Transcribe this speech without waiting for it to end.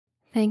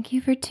Thank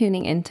you for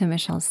tuning into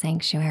Michelle's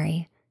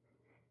Sanctuary.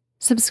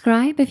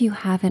 Subscribe if you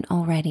haven't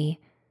already,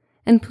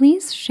 and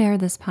please share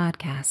this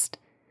podcast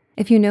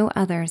if you know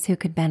others who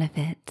could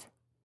benefit.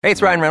 Hey,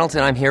 it's Ryan Reynolds,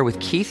 and I'm here with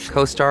Keith,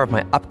 co-star of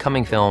my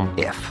upcoming film,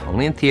 If,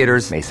 only in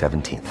theaters May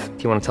 17th.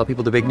 Do you want to tell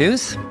people the big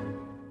news?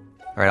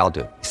 All right, I'll do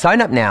it. Sign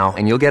up now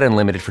and you'll get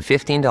unlimited for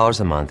 $15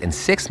 a month and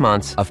 6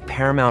 months of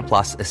Paramount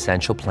Plus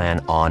Essential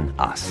Plan on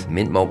us.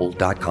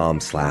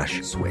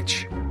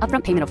 MintMobile.com/switch.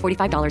 Upfront payment of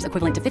 $45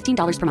 equivalent to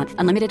 $15 per month.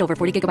 Unlimited over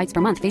 40 gigabytes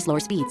per month. Face lower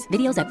speeds.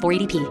 Videos at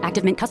 480p.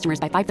 Active Mint customers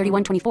by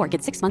 531.24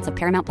 get 6 months of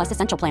Paramount Plus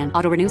Essential Plan.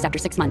 Auto renews after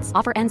 6 months.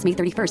 Offer ends May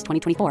 31st,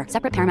 2024.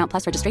 Separate Paramount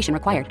Plus registration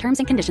required. Terms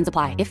and conditions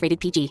apply if rated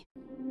PG.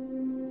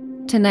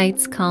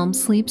 Tonight's calm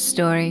sleep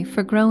story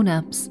for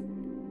grown-ups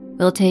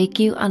will take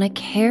you on a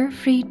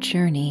carefree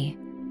journey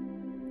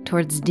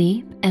towards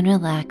deep and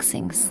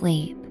relaxing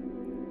sleep.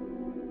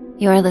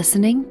 You are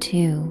listening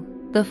to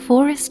The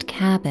Forest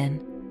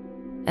Cabin,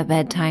 a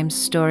bedtime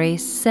story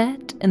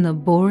set in the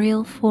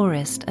boreal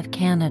forest of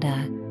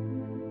Canada.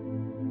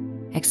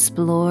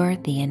 Explore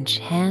the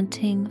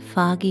enchanting,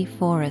 foggy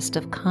forest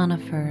of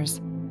conifers,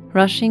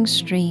 rushing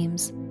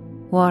streams,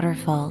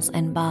 waterfalls,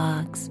 and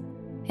bogs.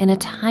 In a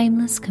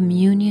timeless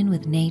communion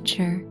with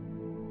nature,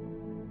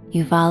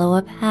 you follow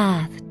a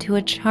path to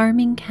a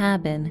charming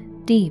cabin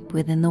deep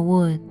within the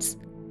woods.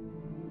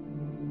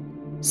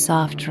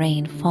 Soft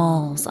rain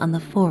falls on the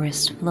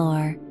forest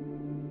floor,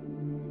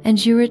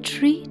 and you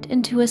retreat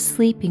into a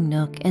sleeping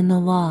nook in the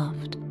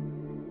loft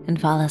and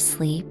fall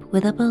asleep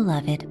with a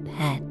beloved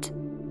pet.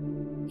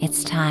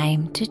 It's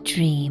time to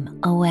dream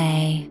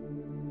away.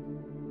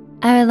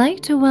 I would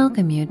like to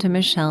welcome you to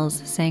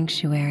Michelle's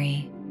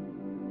Sanctuary.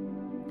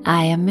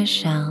 I am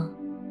Michelle,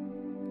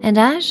 and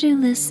as you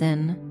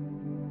listen,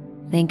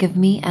 think of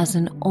me as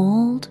an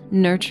old,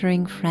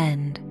 nurturing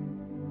friend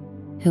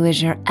who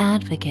is your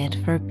advocate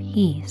for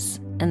peace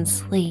and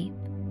sleep.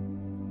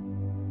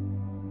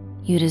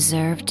 You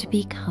deserve to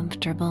be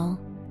comfortable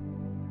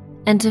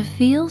and to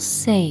feel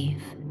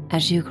safe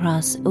as you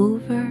cross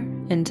over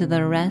into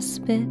the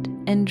respite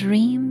and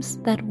dreams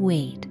that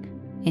wait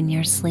in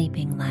your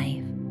sleeping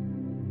life.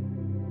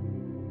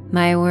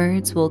 My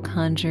words will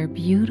conjure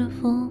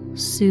beautiful,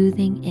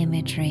 soothing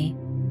imagery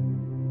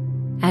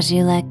as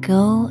you let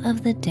go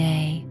of the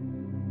day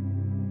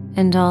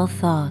and all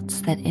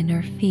thoughts that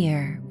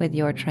interfere with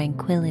your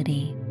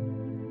tranquility.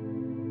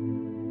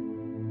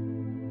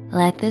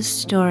 Let this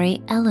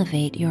story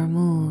elevate your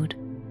mood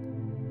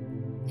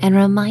and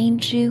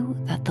remind you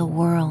that the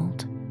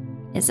world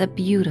is a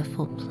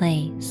beautiful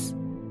place.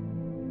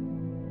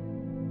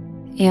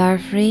 You are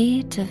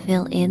free to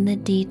fill in the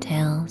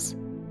details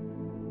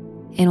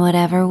in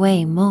whatever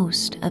way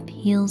most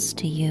appeals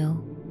to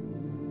you.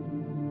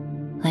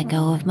 Let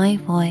go of my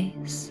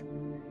voice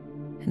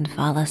and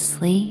fall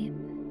asleep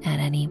at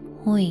any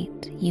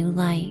point you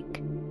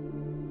like.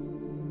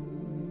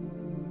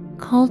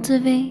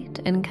 Cultivate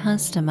and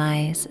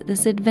customize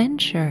this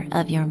adventure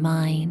of your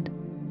mind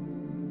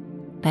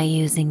by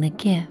using the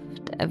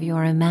gift of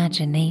your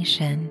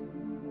imagination.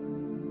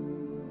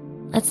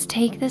 Let's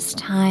take this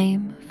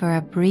time for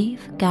a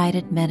brief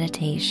guided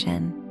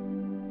meditation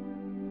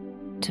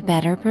to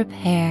better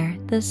prepare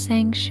the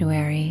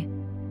sanctuary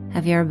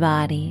of your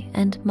body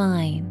and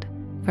mind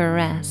for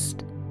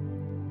rest.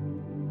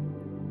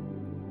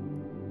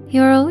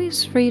 You are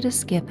always free to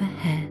skip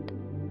ahead,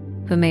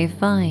 but may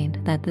find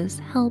that this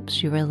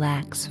helps you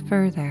relax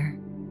further.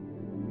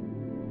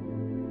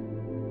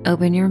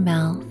 Open your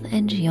mouth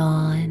and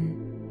yawn,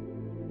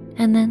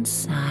 and then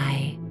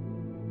sigh.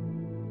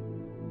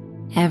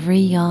 Every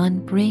yawn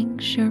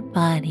brings your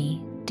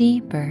body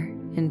deeper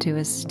into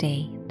a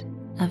state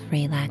of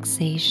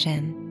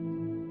relaxation.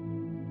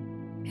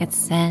 It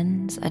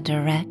sends a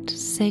direct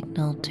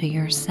signal to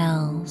your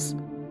cells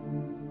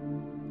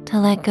to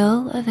let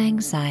go of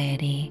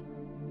anxiety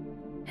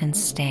and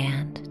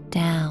stand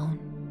down.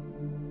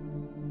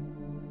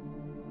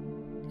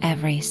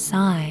 Every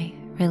sigh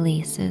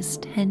releases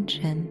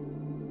tension.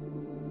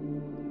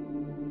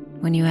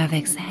 When you have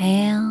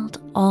exhaled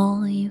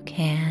all you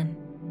can,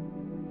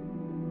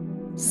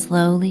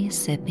 slowly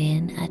sip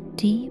in a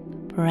deep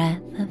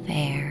breath of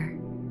air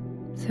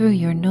through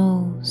your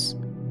nose.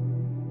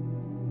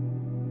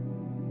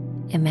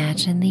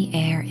 Imagine the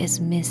air is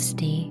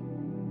misty,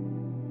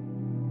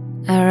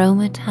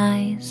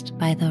 aromatized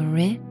by the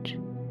rich,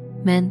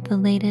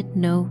 mentholated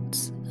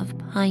notes of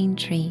pine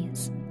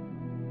trees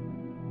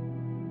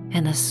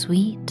and the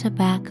sweet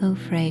tobacco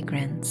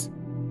fragrance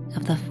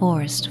of the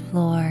forest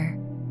floor.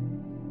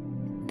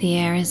 The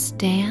air is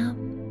damp,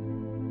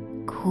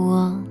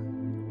 cool,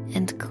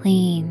 and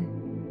clean.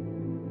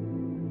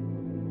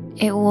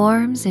 It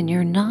warms in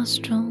your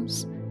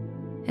nostrils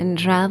and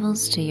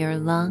travels to your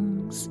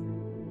lungs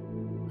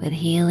with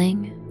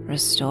healing,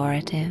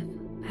 restorative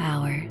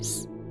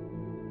powers.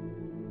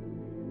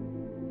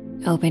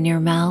 Open your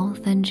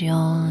mouth and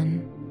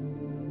yawn,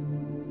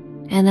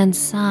 and then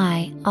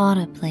sigh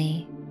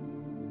audibly.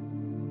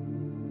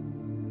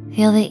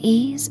 Feel the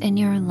ease in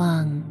your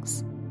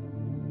lungs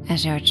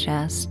as your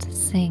chest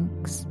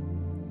sinks,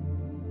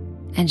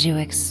 and you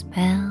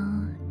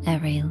expel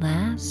every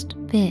last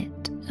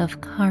bit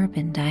of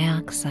carbon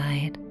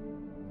dioxide.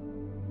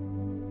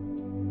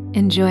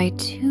 Enjoy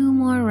 2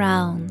 more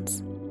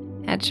rounds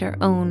at your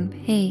own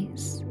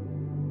pace.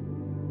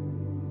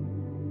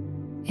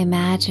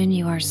 Imagine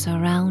you are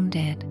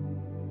surrounded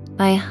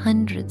by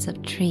hundreds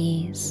of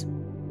trees,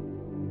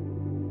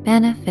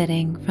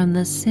 benefiting from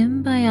the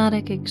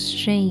symbiotic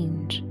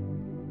exchange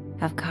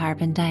of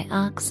carbon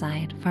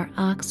dioxide for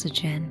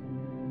oxygen,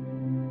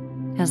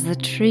 as the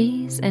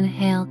trees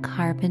inhale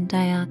carbon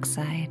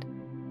dioxide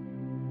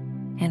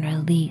and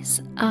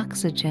release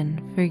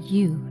oxygen for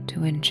you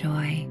to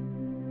enjoy.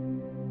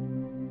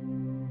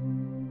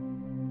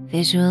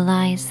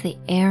 Visualize the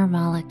air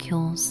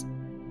molecules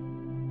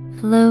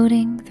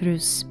floating through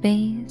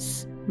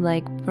space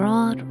like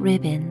broad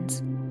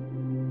ribbons,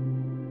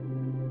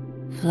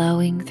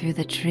 flowing through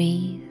the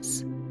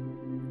trees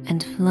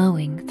and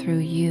flowing through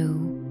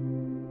you.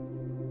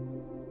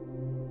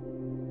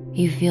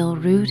 You feel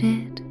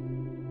rooted,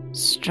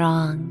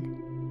 strong,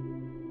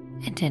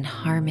 and in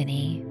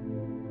harmony.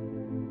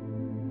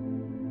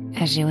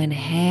 As you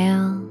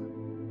inhale,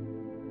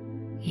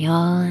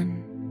 yawn,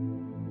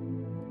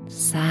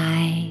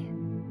 sigh.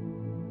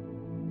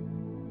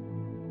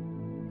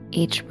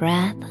 Each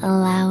breath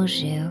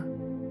allows you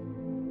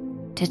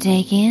to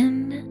take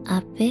in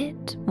a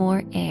bit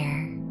more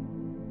air,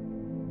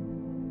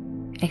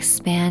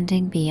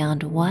 expanding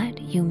beyond what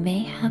you may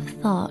have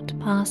thought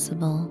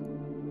possible.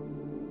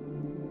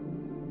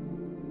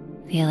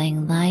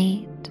 Feeling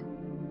light,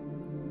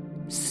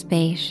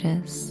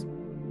 spacious,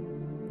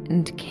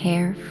 and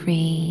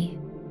carefree.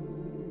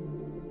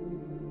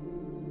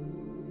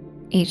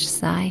 Each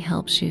sigh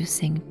helps you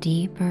sink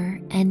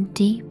deeper and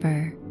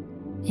deeper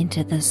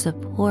into the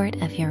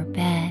support of your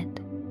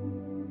bed,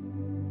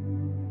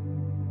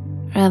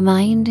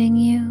 reminding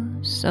you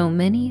so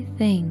many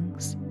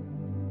things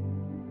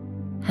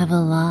have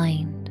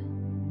aligned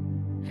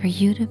for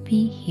you to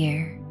be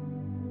here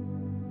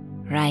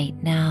right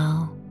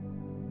now,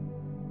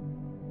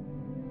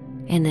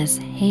 in this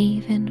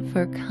haven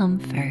for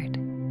comfort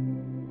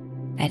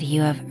that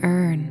you have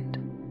earned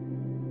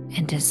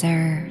and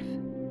deserve.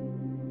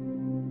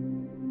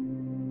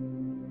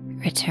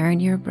 Return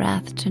your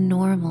breath to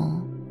normal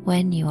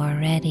when you are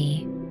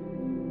ready.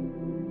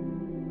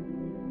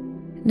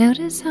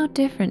 Notice how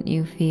different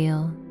you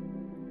feel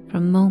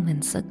from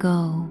moments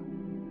ago.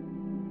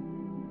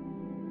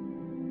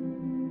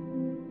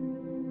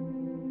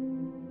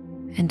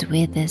 And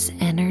with this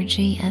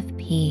energy of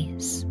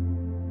peace,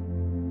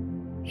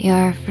 you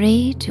are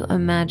free to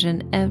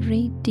imagine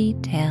every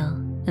detail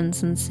and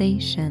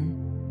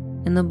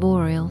sensation in the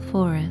boreal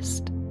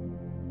forest.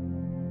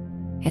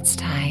 It's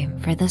time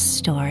for the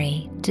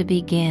story to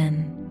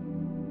begin.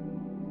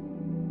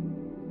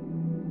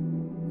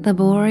 The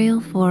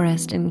boreal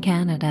forest in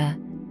Canada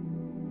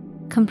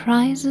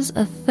comprises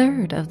a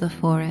third of the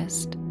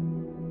forest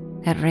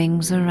that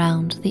rings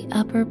around the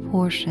upper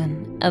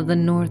portion of the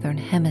northern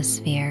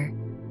hemisphere.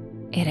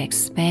 It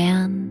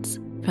expands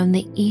from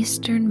the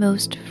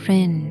easternmost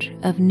fringe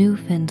of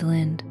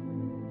Newfoundland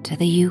to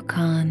the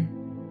Yukon.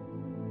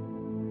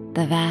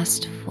 The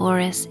vast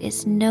forest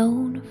is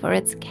known for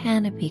its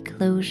canopy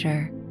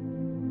closure,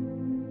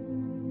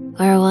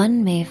 where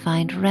one may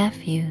find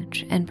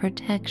refuge and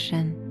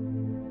protection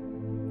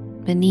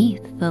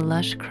beneath the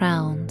lush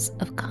crowns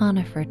of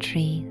conifer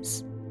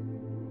trees.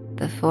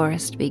 The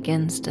forest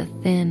begins to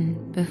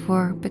thin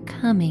before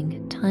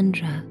becoming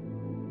tundra.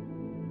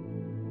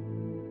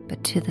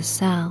 But to the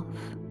south,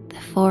 the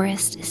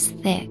forest is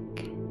thick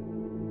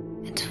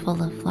and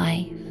full of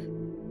life.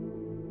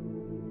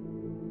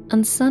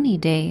 On sunny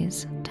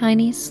days,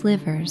 tiny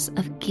slivers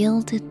of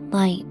gilded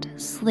light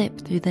slip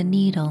through the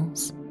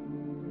needles,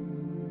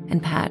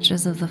 and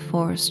patches of the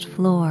forest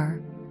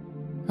floor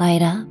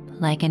light up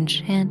like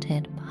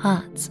enchanted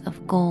pots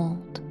of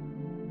gold.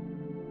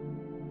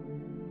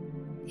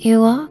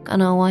 You walk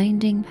on a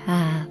winding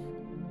path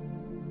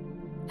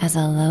as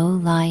a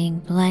low-lying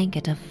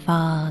blanket of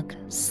fog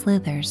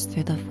slithers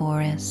through the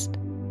forest.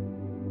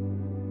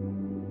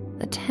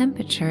 The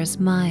temperature is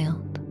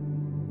mild.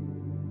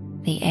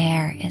 The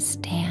air is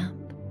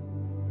damp,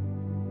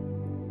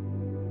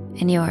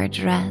 and you are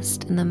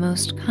dressed in the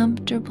most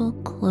comfortable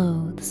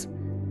clothes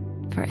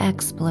for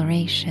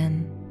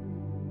exploration.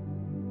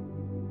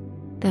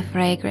 The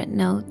fragrant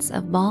notes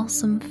of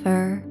balsam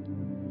fir,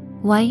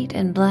 white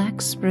and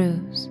black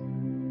spruce,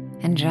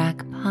 and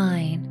jack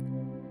pine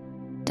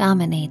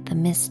dominate the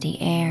misty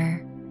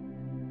air.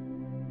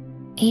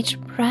 Each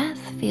breath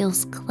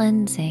feels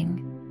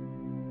cleansing,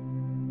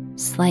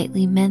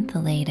 slightly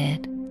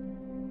mentholated,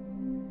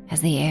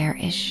 as the air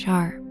is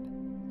sharp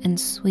and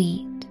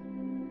sweet.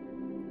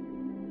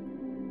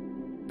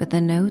 But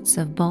the notes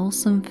of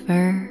balsam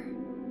fir,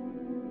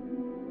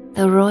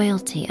 the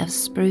royalty of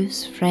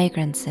spruce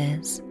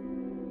fragrances,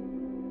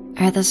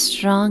 are the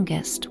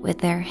strongest with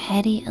their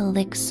heady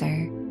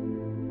elixir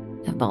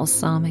of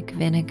balsamic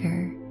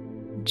vinegar,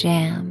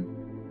 jam,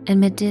 and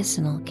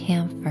medicinal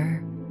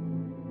camphor.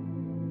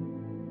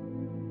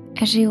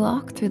 As you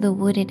walk through the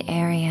wooded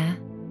area,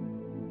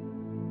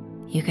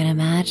 you can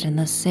imagine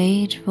the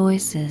sage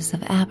voices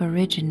of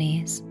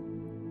Aborigines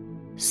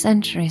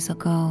centuries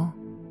ago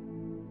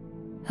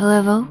who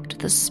evoked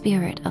the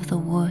spirit of the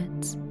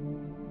woods.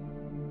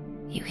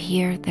 You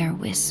hear their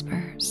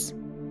whispers.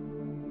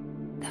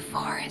 The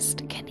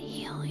forest can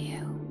heal you.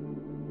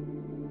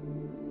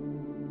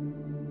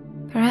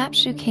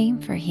 Perhaps you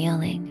came for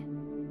healing.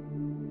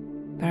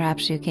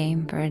 Perhaps you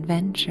came for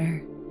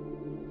adventure.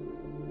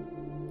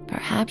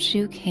 Perhaps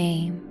you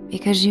came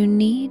because you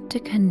need to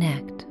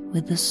connect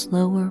with the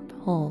slower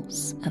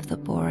pulse of the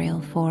boreal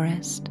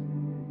forest,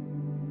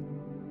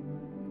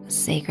 a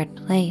sacred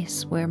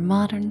place where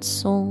modern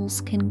souls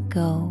can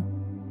go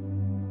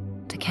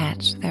to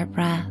catch their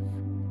breath,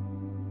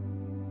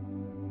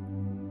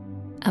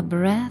 a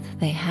breath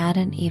they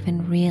hadn't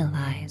even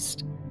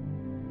realized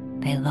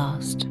they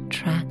lost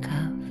track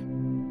of.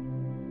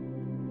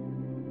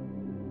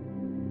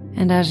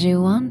 And as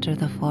you wander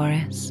the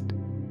forest,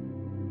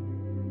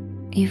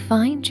 you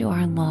find you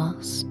are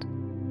lost,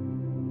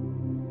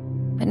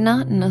 but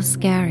not in a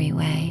scary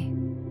way,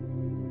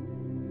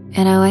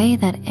 in a way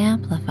that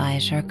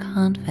amplifies your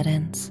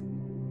confidence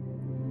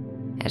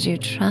as you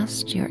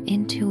trust your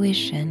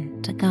intuition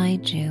to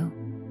guide you.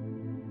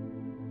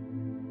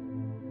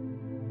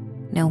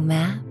 No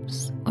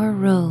maps or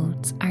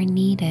roads are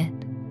needed.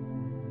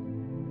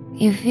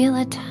 You feel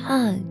a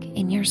tug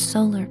in your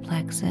solar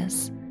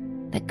plexus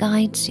that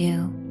guides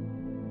you.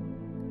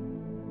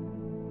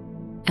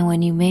 And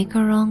when you make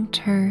a wrong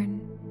turn,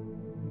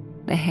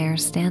 the hair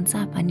stands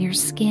up on your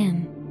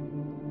skin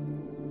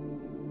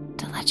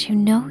to let you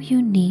know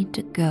you need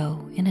to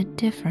go in a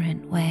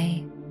different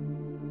way.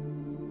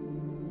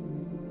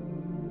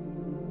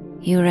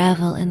 You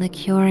revel in the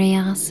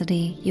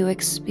curiosity you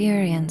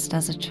experienced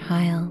as a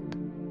child,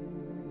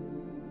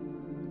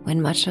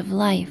 when much of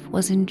life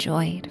was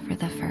enjoyed for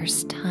the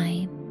first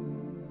time.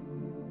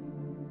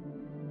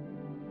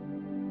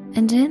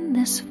 And in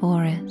this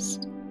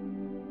forest,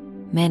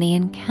 many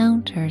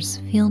encounters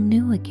feel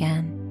new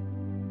again,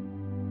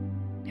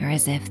 or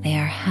as if they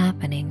are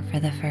happening for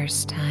the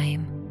first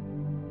time.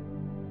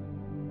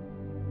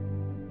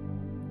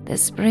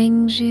 This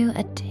brings you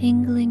a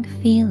tingling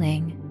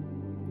feeling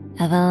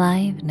of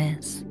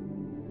aliveness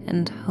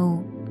and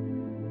hope.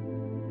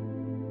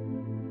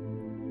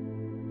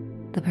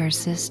 The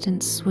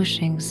persistent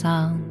swishing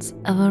sounds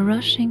of a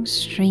rushing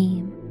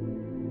stream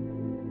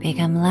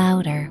become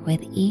louder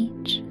with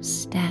each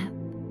step.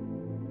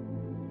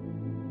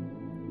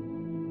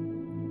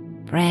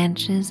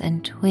 Branches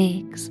and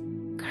twigs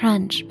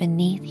crunch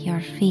beneath your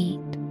feet,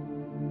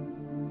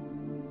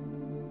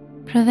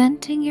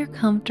 preventing your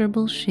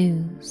comfortable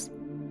shoes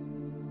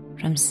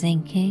from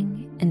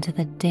sinking into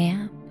the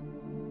damp,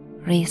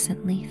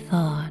 recently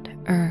thawed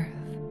earth.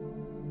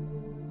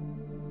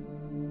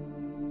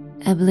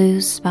 A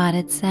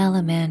blue-spotted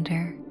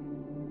salamander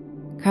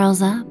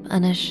curls up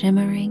on a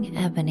shimmering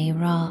ebony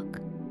rock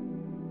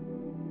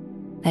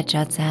that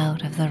juts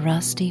out of the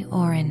rusty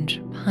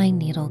orange pine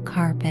needle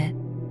carpet.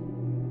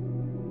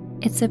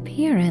 Its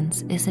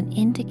appearance is an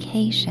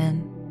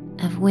indication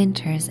of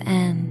winter's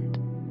end.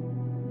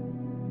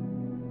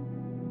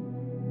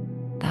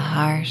 The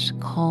harsh,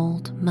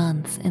 cold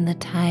months in the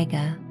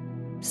taiga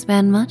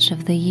span much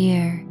of the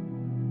year,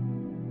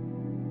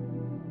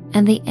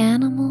 and the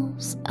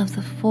animals of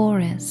the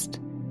forest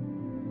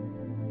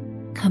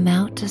come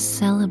out to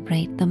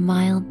celebrate the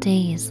mild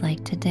days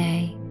like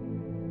today,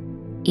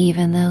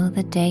 even though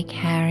the day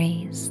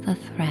carries the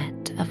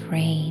threat of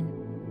rain.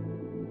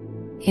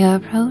 You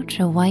approach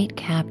a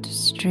white-capped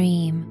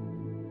stream,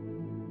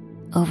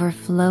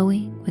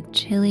 overflowing with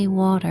chilly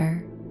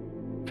water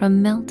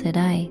from melted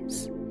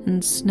ice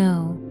and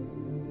snow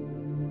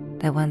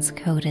that once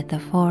coated the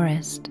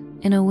forest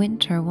in a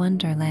winter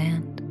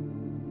wonderland.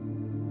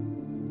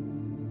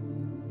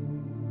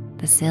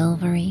 The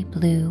silvery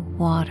blue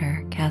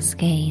water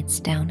cascades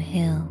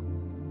downhill,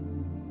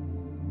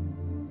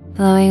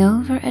 flowing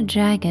over a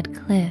jagged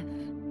cliff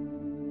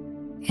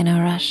in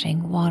a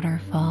rushing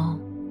waterfall.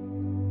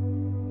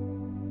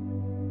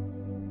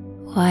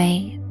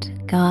 White,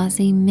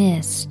 gauzy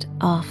mist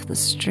off the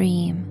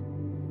stream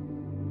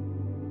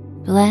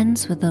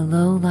blends with the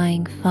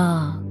low-lying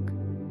fog.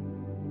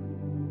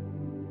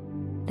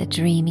 The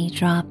dreamy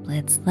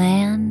droplets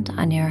land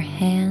on your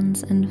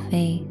hands and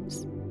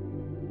face,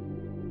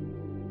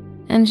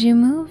 and you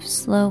move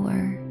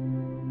slower,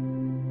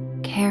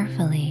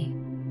 carefully,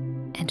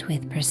 and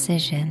with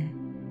precision.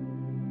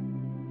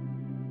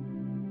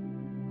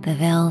 The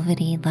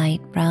velvety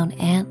light brown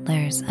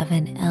antlers of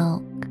an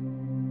elk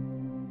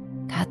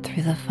cut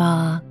through the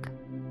fog.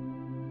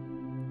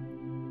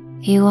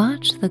 You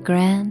watch the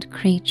grand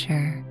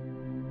creature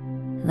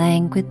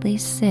languidly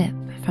sip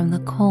from the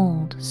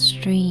cold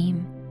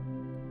stream.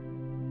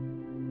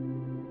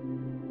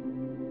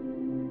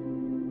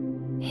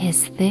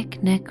 His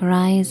thick neck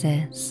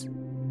rises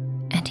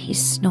and he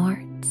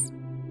snorts.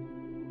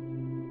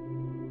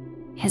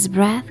 His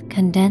breath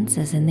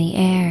condenses in the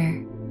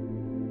air,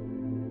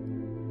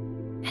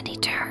 and he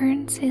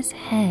turns his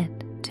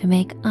head to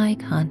make eye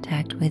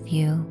contact with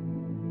you.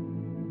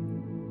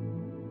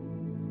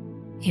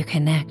 You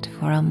connect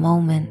for a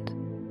moment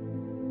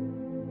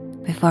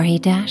before he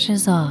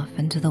dashes off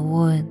into the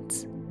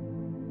woods.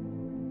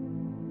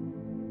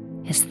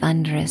 His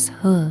thunderous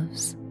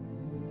hooves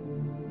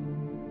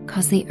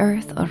cause the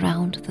earth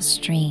around the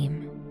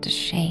stream to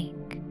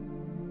shake.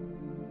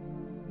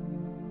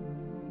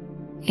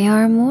 You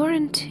are more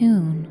in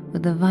tune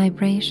with the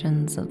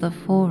vibrations of the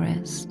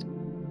forest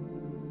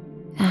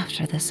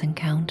after this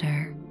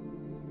encounter.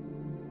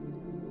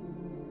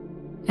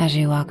 As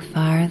you walk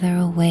farther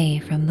away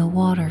from the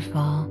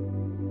waterfall,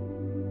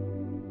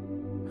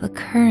 the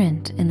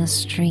current in the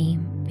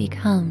stream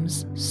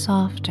becomes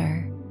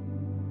softer.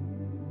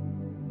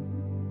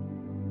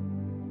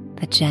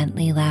 The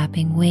gently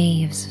lapping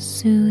waves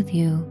soothe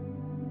you,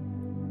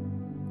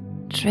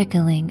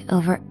 trickling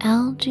over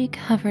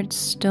algae-covered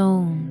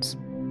stones,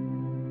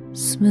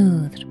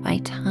 smoothed by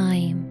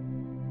time.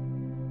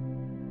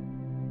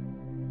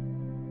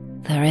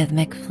 The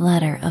rhythmic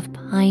flutter of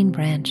pine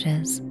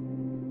branches,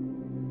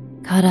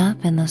 caught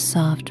up in the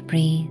soft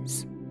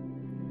breeze,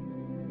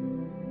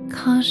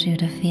 cause you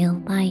to feel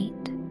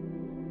light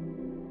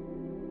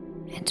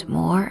and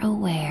more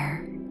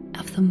aware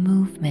of the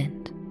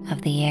movement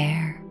of the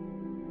air.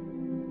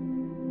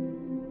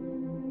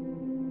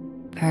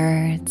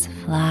 Birds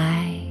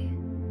fly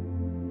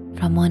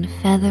from one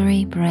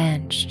feathery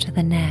branch to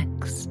the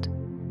next,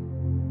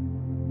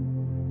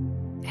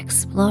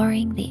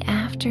 exploring the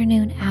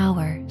afternoon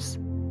hours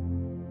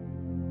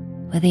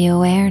with the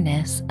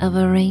awareness of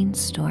a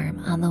rainstorm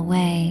on the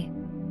way.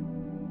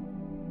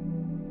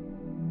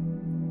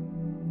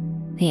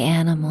 The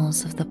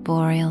animals of the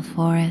boreal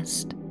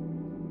forest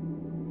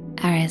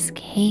are as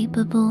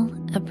capable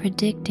of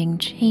predicting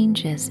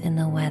changes in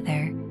the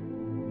weather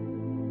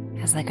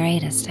as the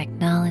greatest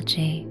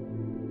technology.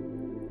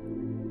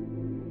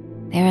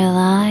 They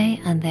rely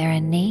on their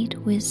innate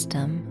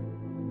wisdom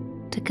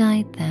to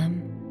guide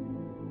them.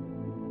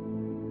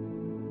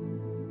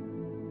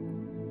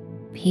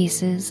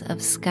 Pieces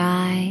of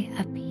sky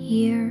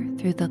appear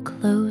through the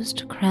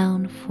closed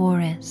crown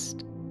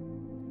forest.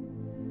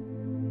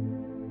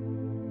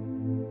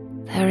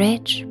 The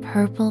rich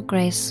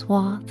purple-gray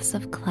swaths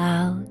of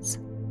clouds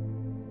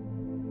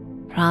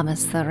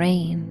promise the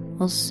rain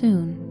will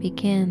soon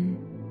begin.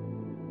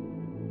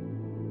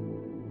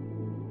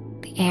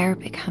 The air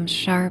becomes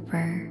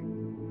sharper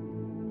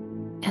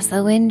as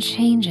the wind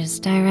changes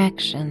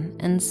direction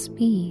and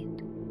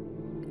speed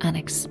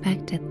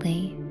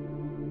unexpectedly.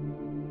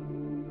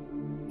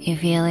 You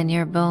feel in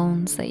your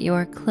bones that you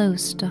are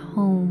close to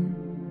home.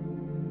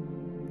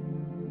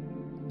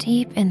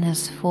 Deep in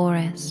this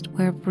forest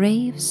where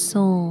brave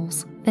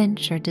souls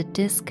venture to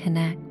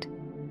disconnect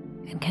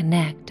and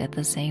connect at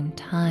the same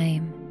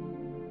time.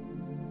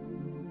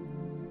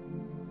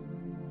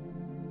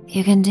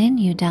 You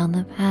continue down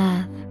the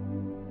path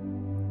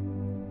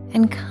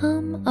and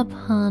come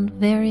upon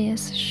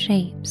various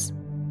shapes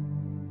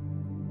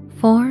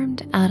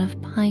formed out of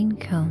pine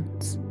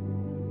cones.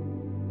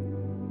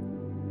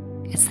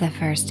 It's the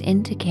first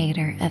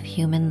indicator of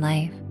human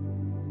life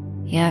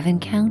you have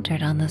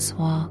encountered on this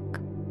walk.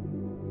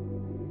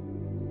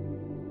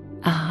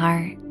 A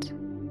heart,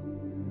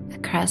 a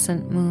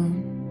crescent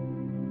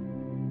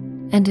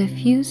moon, and a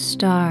few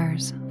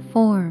stars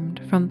formed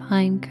from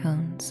pine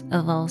cones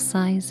of all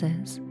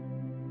sizes.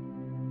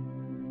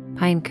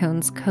 Pine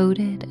cones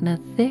coated in a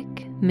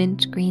thick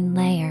mint green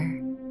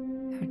layer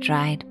of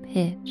dried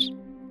pitch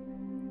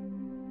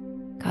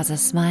cause a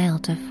smile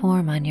to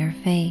form on your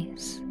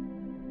face.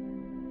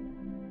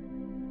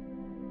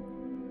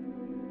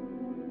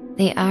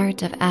 The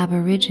art of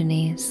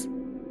Aborigines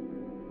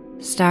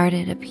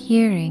started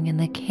appearing in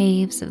the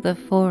caves of the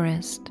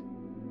forest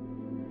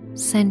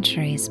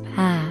centuries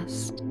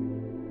past.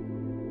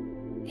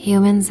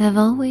 Humans have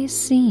always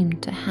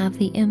seemed to have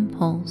the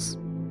impulse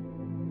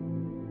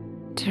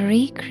to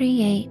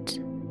recreate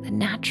the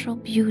natural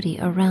beauty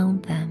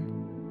around them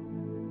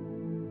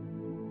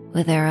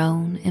with their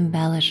own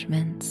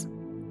embellishments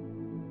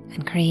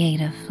and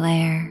creative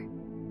flair.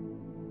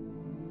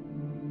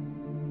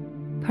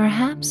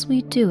 Perhaps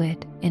we do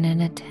it in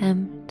an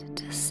attempt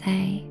to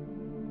say,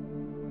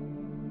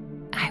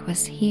 I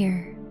was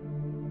here.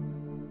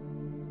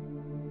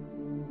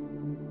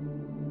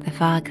 The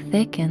fog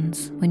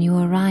thickens when you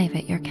arrive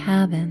at your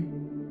cabin.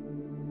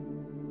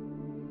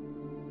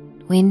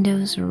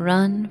 Windows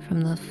run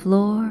from the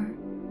floor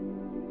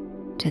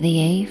to the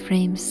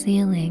A-frame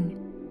ceiling,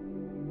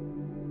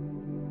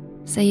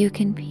 so you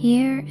can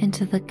peer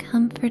into the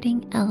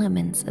comforting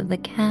elements of the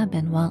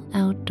cabin while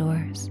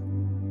outdoors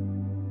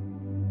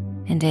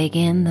and take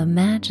in the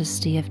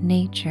majesty of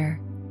nature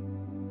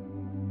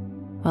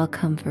while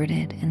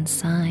comforted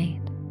inside.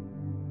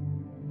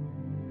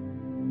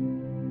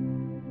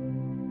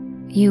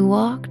 You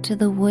walk to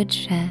the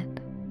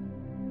woodshed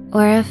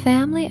where a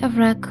family of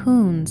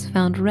raccoons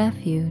found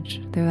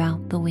refuge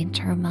throughout the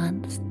winter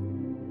months.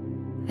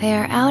 They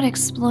are out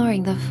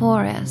exploring the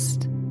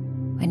forest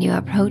when you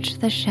approach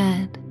the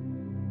shed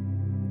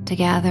to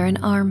gather an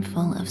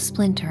armful of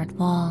splintered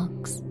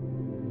logs.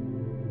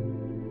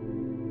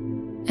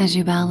 As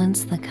you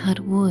balance the cut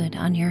wood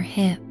on your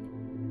hip,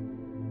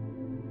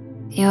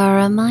 You are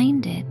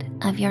reminded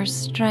of your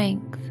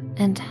strength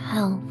and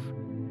health,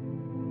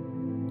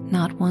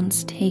 not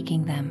once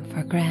taking them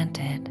for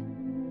granted.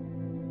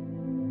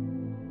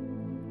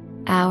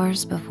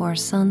 Hours before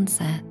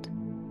sunset,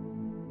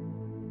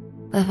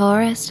 the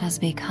forest has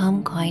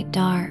become quite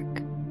dark,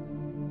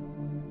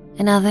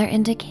 another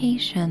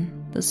indication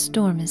the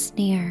storm is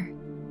near.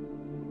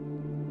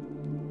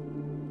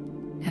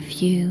 A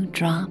few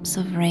drops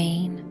of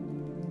rain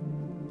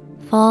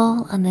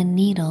fall on the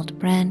needled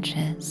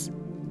branches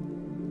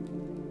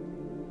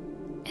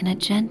in a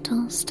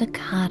gentle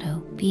staccato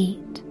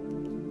beat,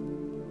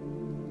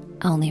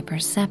 only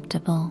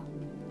perceptible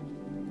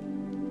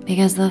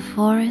because the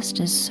forest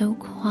is so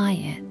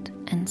quiet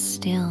and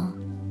still.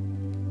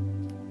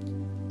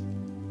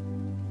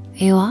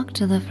 You walk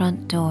to the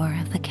front door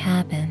of the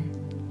cabin.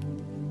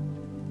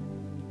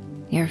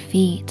 Your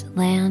feet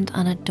land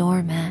on a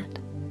doormat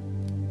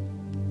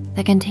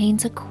that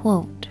contains a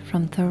quote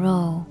from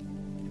Thoreau.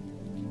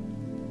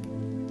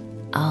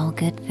 All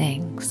good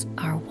things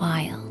are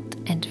wild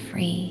and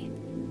free.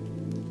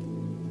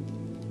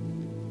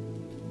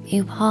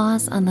 You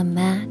pause on the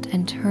mat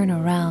and turn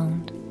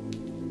around,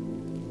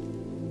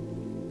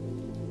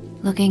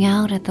 looking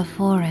out at the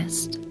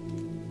forest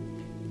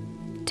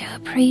to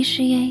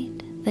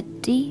appreciate the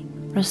deep,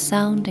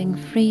 resounding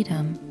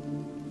freedom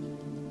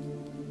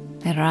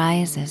that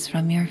rises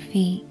from your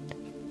feet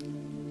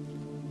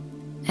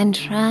and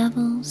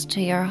travels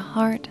to your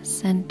heart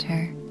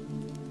center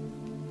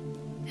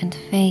and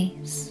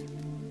face.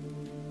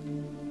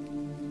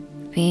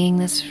 Being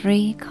this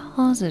free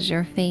causes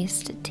your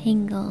face to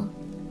tingle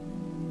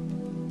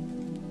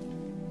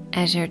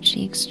as your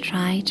cheeks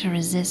try to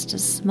resist a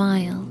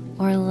smile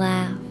or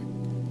laugh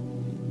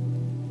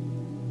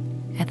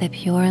at the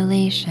pure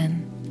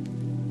elation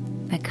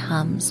that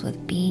comes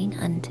with being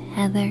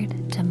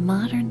untethered to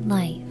modern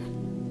life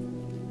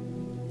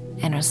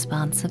and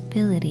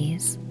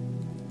responsibilities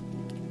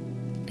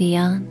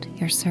beyond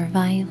your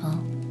survival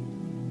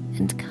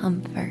and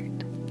comfort.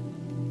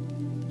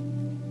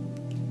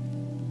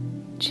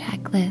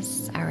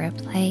 Checklists are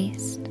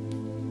replaced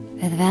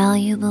with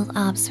valuable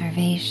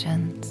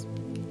observations.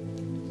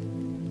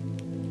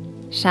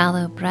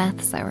 Shallow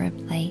breaths are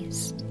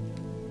replaced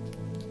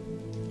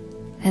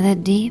with the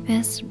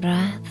deepest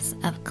breaths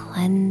of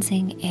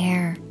cleansing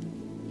air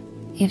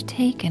you've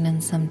taken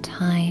in some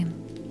time.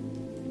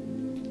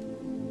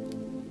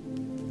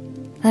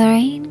 The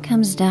rain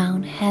comes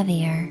down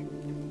heavier,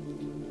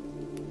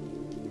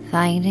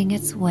 finding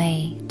its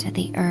way to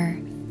the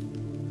earth,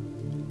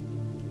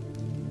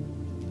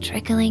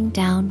 trickling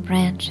down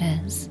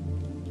branches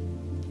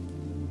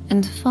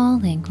and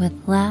falling with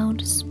loud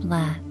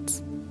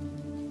splats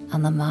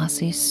on the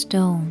mossy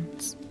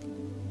stones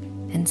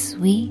and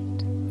sweet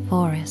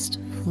forest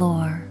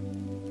floor.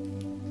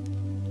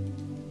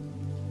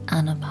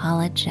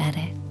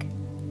 Unapologetic,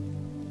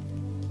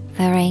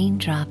 the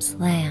raindrops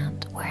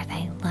land where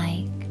they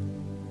like,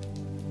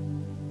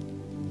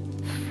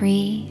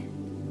 free,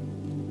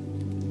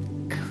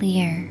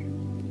 clear,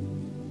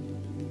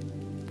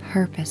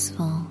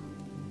 purposeful,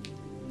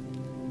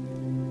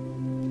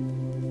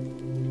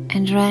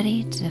 and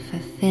ready to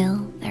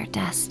fulfill their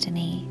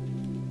destiny.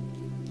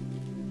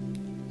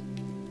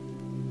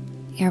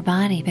 Your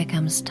body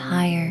becomes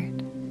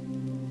tired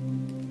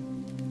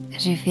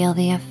as you feel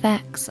the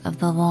effects of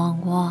the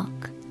long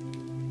walk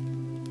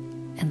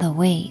and the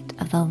weight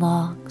of the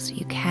logs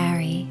you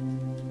carry.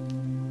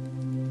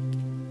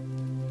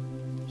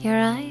 Your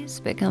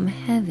eyes become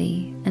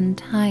heavy and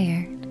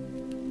tired,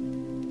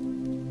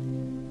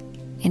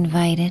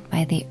 invited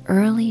by the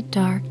early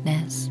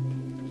darkness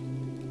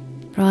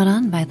brought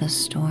on by the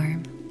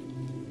storm.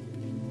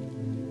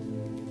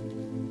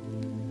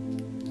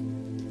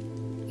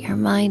 Your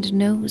mind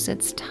knows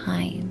it's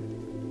time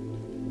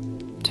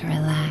to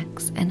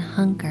relax and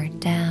hunker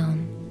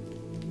down.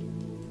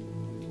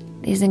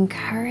 These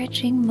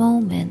encouraging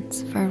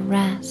moments for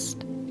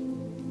rest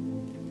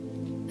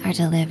are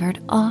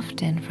delivered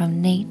often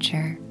from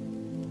nature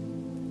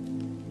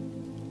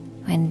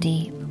when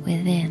deep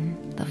within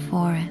the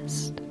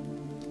forest.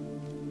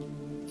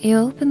 You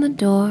open the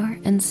door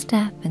and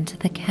step into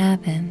the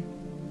cabin.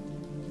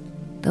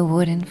 The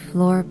wooden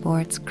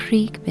floorboards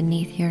creak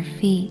beneath your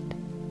feet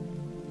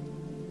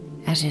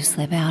as you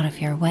slip out of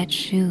your wet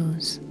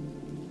shoes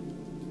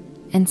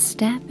and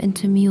step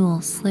into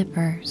mule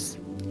slippers.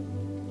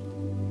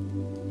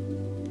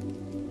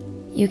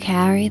 You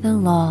carry the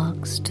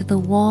logs to the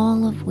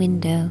wall of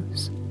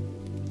windows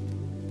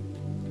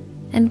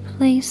and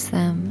place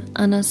them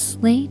on a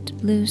slate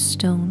blue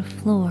stone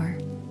floor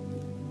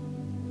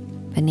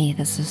beneath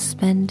a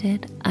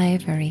suspended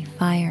ivory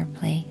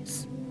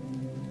fireplace.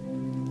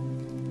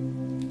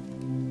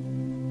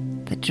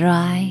 The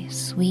dry,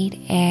 sweet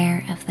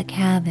air of the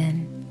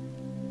cabin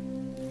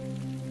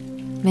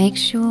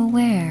makes you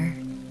aware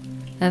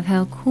of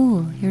how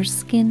cool your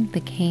skin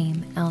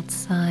became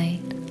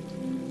outside.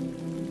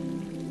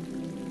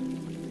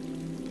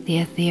 The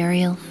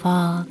ethereal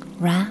fog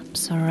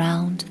wraps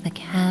around the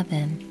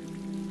cabin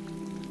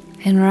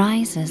and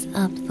rises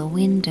up the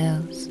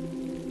windows,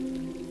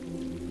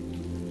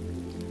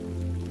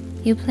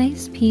 You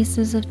place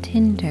pieces of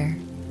tinder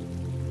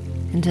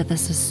into the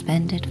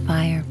suspended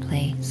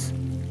fireplace,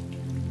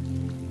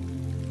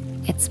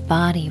 its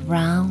body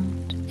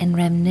round and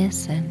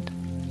reminiscent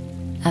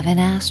of an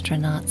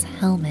astronaut's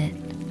helmet.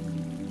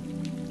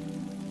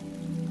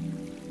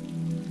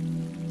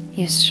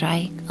 You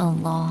strike a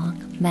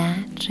long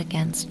match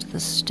against the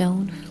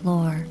stone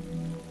floor,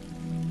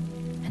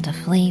 and a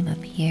flame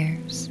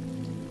appears,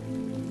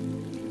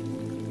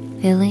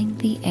 filling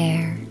the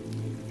air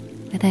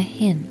with a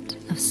hint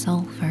of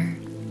sulfur.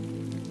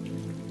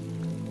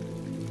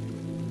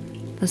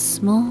 The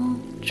small,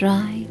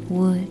 dry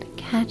wood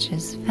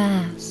catches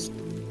fast,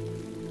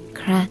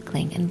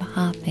 crackling and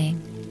popping.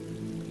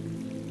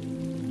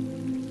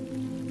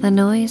 The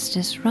noise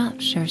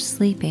disrupts your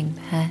sleeping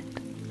pet,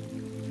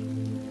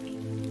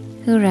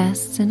 who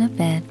rests in a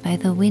bed by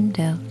the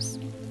windows.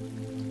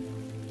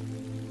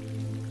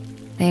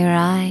 They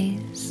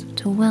rise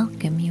to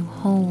welcome you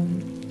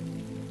home.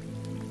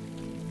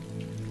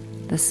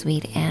 The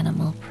sweet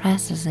animal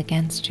presses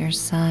against your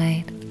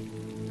side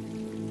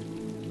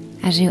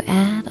as you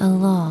add a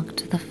log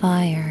to the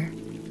fire.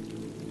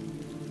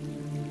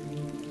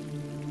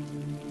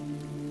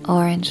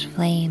 Orange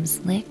flames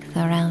lick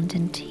the round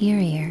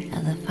interior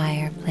of the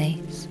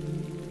fireplace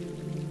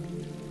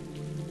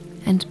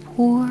and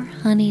pour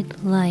honeyed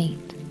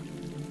light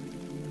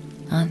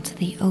onto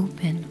the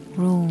open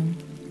room.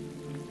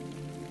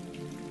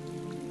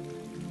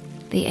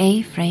 The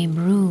A-frame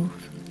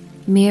roof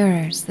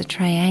mirrors the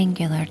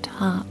triangular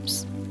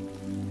tops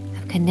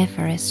of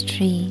coniferous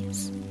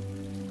trees.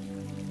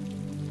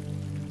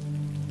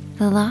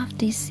 The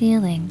lofty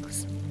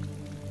ceilings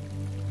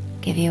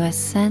give you a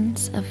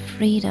sense of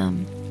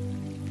freedom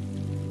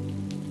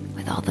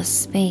with all the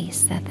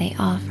space that they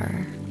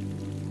offer.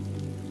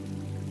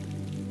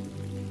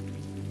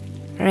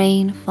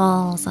 Rain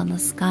falls on the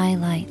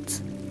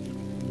skylights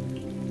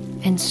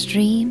and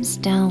streams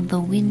down the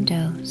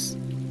windows.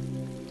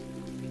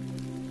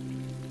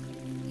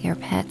 Your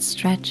pet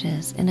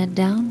stretches in a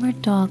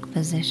downward dog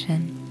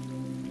position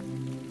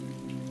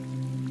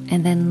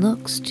and then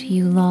looks to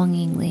you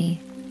longingly,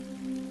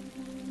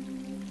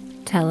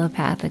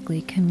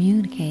 telepathically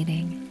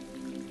communicating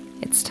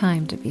it's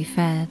time to be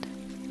fed.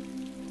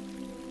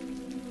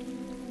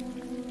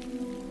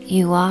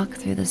 You walk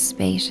through the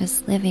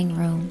spacious living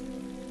room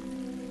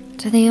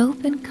to the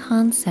open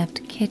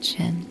concept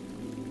kitchen.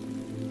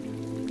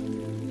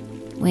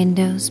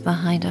 Windows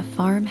behind a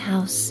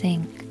farmhouse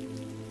sink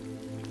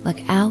look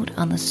out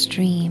on the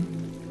stream.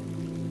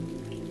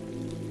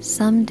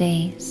 Some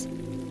days,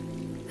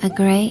 a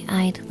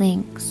gray-eyed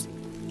lynx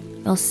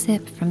will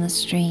sip from the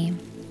stream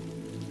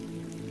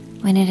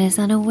when it is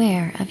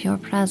unaware of your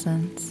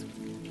presence.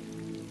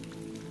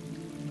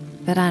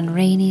 But on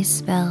rainy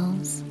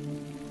spells,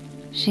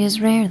 she is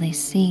rarely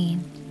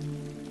seen.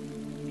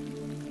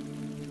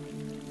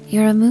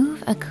 You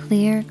remove a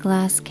clear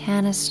glass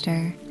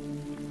canister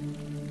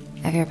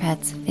of your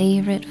pet's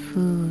favorite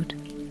food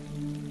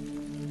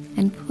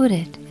and put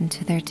it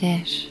into their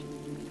dish.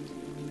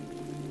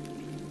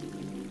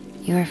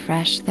 You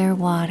refresh their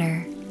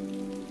water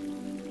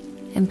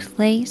and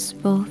place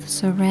both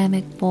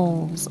ceramic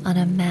bowls on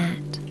a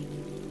mat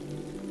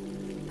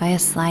by a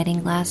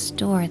sliding glass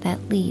door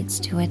that leads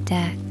to a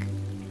deck.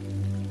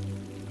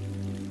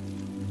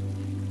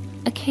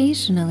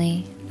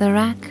 Occasionally, the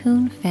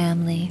raccoon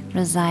family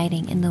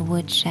residing in the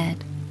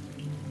woodshed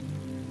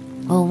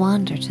will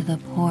wander to the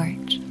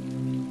porch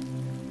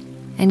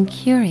and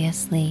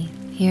curiously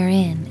peer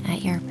in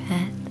at your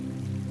pet.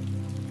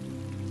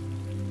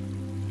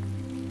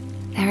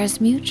 There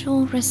is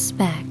mutual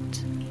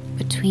respect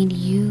between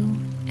you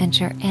and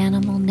your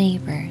animal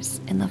neighbors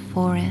in the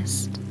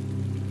forest,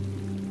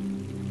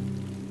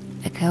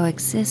 a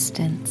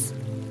coexistence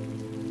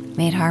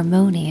made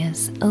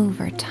harmonious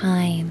over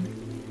time.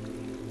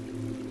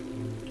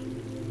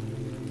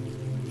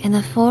 In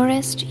the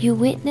forest, you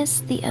witness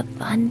the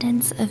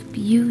abundance of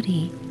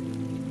beauty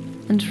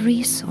and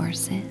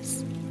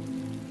resources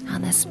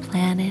on this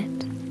planet.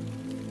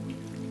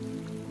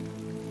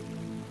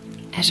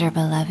 As your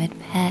beloved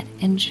pet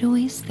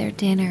enjoys their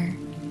dinner,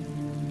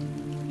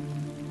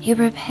 you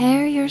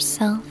prepare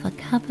yourself a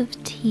cup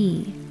of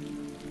tea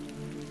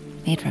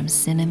made from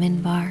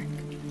cinnamon bark,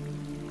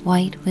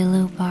 white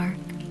willow bark,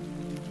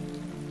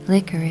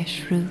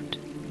 licorice root,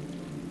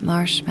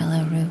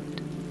 marshmallow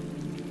root,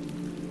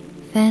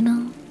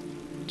 fennel,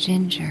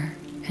 ginger,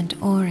 and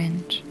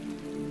orange.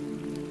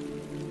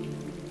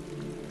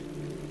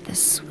 The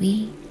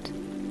sweet,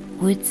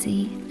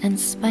 woodsy, and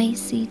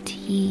spicy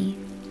tea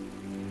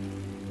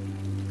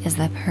is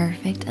the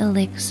perfect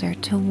elixir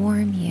to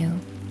warm you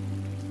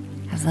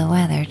as the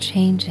weather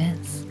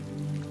changes.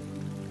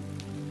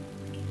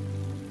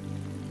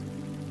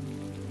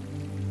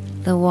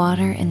 The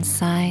water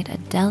inside a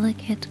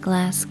delicate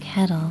glass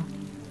kettle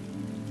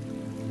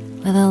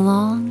with a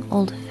long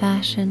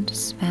old-fashioned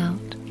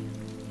spout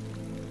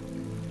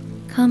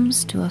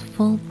comes to a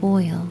full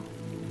boil.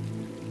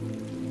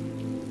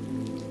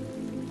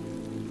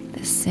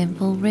 This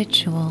simple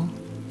ritual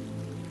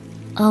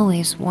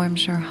always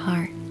warms your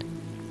heart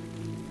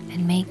and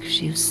and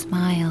makes you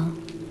smile.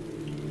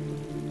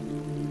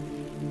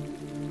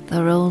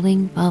 The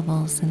rolling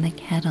bubbles in the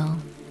kettle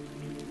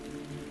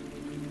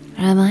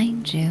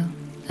remind you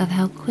of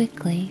how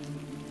quickly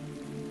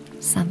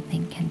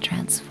something can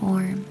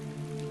transform.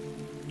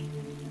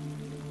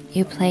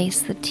 You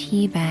place the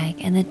tea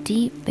bag in the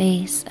deep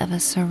base of a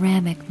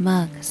ceramic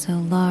mug so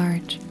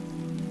large,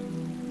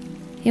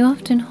 you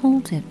often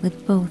hold it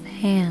with both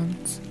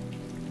hands.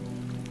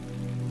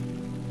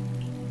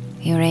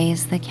 You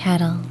raise the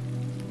kettle,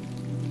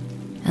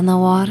 and the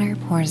water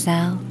pours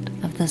out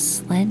of the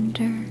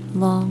slender,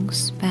 long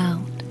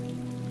spout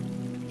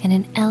in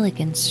an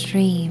elegant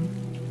stream,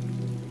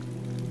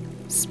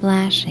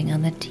 splashing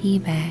on the tea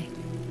bag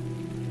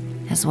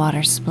as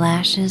water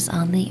splashes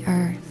on the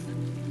earth,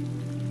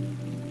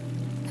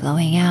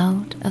 flowing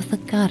out of the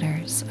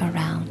gutters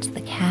around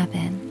the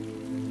cabin.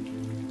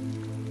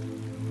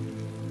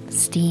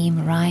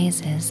 Steam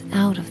rises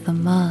out of the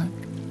mug,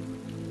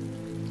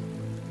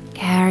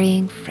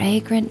 carrying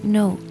fragrant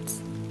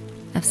notes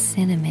of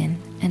cinnamon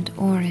and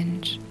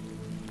orange.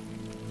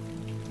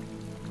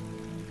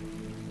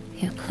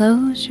 You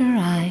close your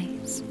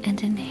eyes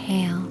and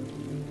inhale,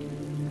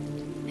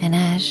 and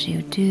as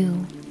you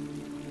do,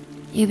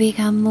 you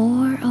become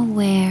more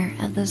aware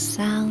of the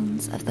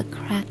sounds of the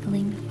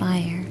crackling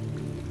fire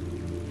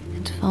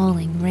and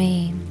falling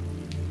rain.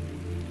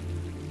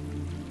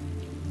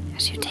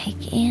 As you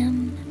take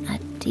in a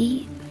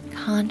deep,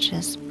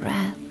 conscious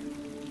breath,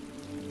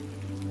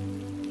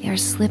 your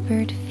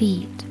slippered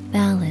feet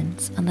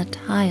balance on the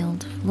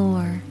tiled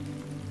floor,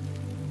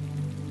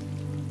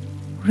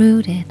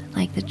 rooted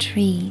like the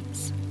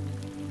trees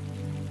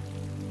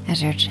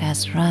as your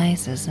chest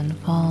rises and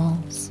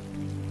falls.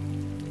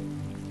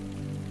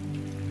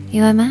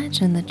 You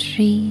imagine the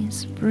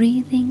trees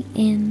breathing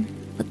in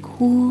the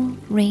cool,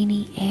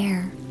 rainy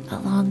air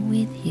along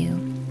with you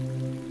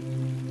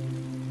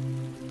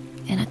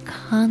in a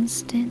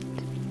constant,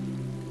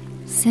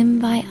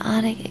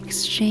 symbiotic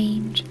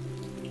exchange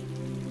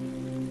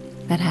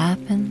that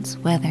happens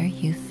whether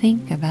you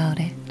think about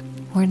it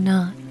or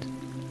not.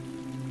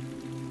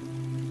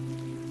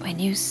 When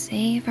you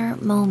savor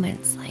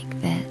moments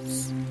like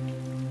this,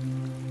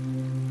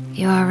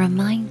 you are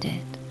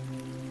reminded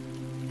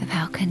of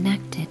how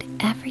connected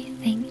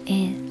everything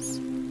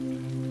is,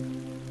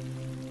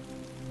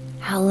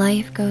 how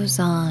life goes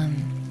on,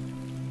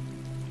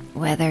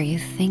 whether you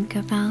think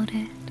about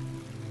it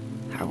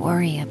or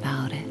worry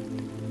about it.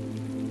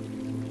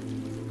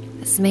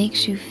 This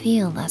makes you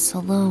feel less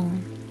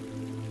alone,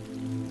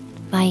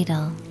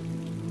 vital,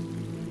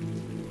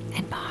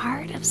 and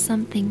part of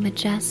something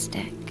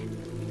majestic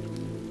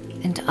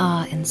and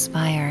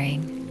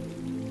awe-inspiring.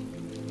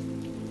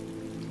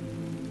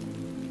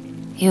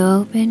 You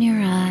open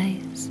your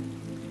eyes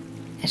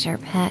as your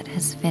pet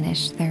has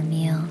finished their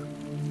meal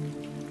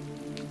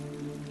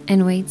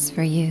and waits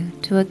for you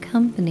to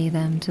accompany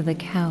them to the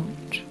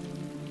couch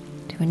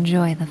to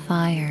enjoy the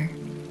fire.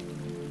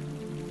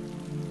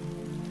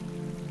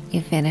 You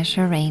finish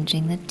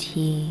arranging the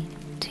tea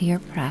to your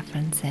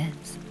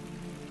preferences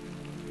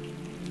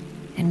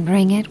and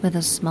bring it with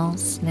a small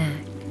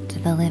snack to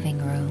the living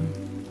room.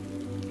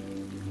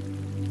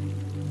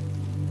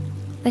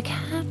 The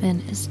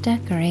cabin is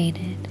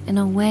decorated in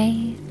a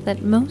way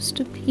that most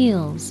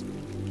appeals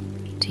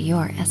to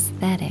your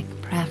aesthetic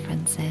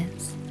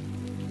preferences.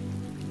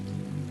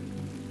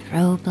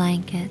 Throw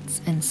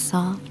blankets and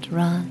soft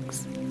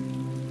rugs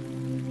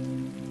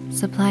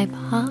supply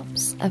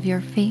pops of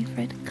your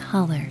favorite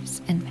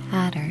colors and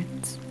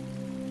patterns.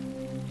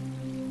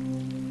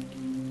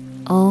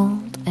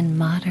 Old and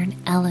modern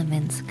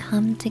elements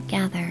come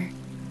together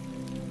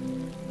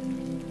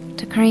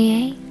to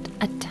create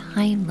a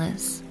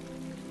timeless,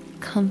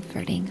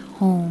 comforting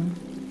home.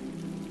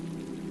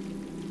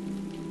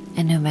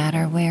 And no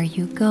matter where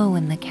you go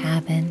in the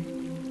cabin,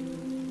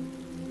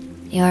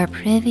 you are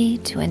privy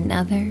to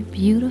another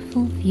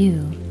beautiful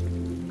view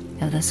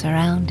of the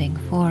surrounding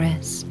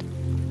forest.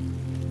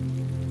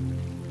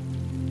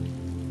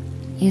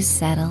 You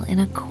settle in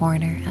a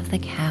corner of the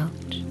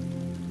couch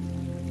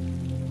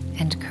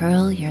and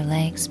curl your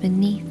legs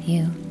beneath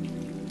you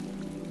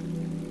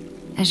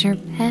as your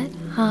pet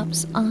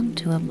hops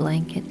onto a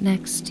blanket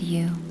next to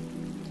you.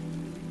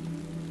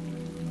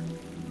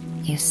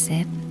 You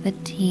sip the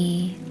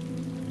tea,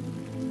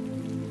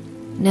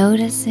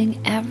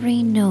 noticing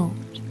every note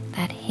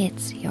that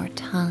hits your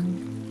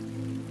tongue.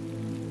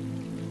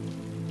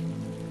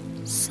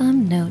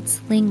 Some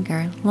notes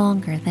linger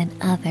longer than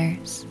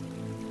others,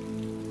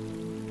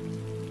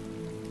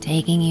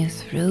 taking you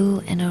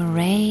through an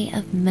array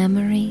of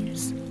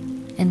memories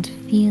and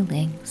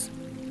feelings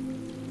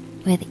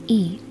with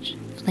each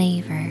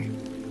flavor.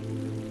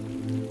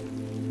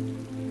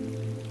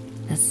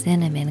 The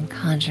cinnamon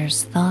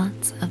conjures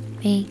thoughts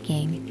of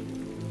baking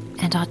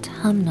and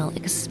autumnal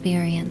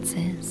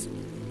experiences.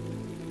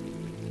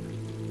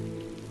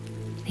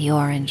 The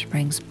orange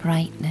brings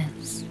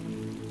brightness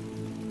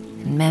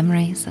and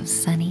memories of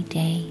sunny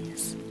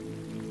days.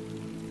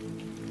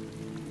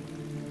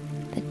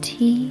 The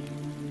tea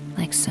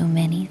like so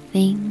many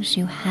things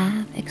you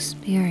have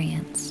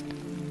experienced,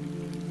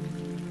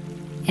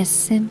 is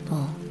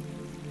simple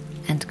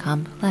and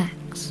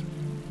complex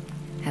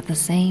at the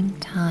same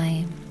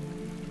time.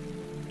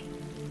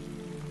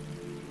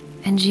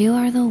 And you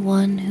are the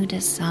one who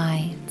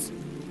decides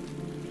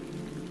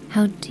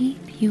how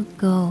deep you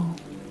go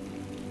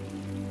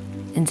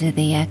into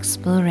the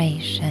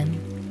exploration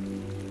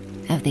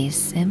of these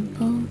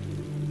simple,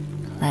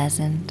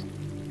 pleasant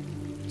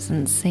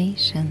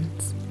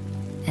sensations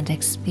and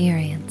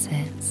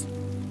experiences.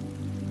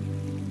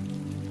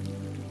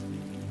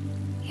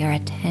 Your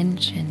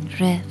attention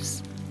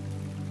drifts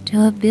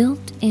to a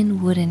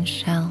built-in wooden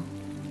shelf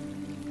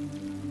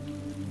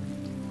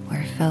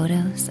where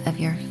photos of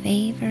your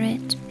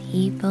favorite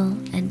people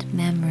and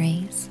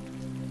memories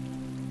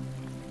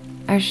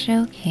are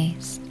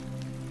showcased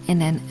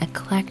in an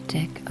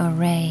eclectic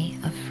array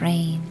of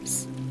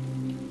frames.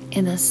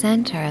 In the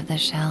center of the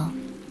shelf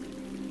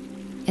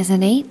is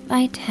an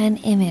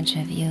 8x10 image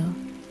of you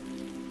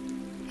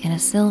in a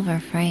silver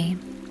frame.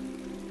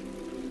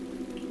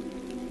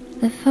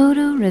 The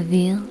photo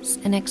reveals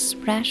an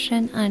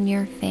expression on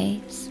your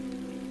face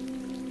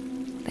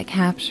that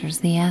captures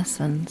the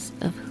essence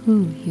of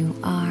who you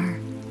are.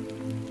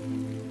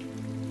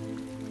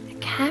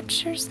 It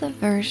captures the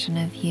version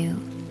of you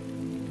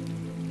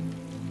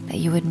that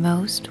you would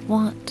most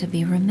want to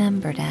be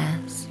remembered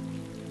as.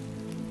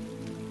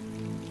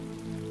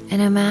 And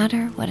no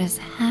matter what is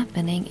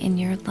happening in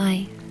your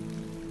life,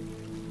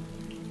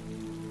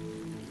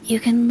 you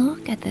can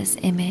look at this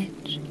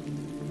image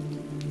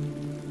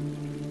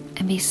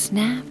and be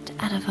snapped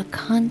out of a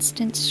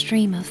constant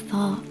stream of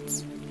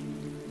thoughts,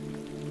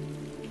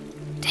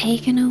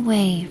 taken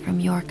away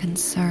from your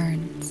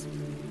concerns,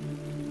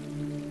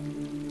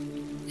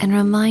 and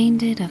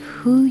reminded of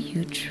who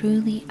you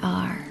truly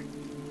are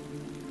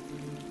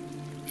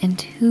and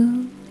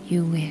who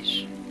you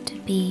wish to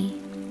be.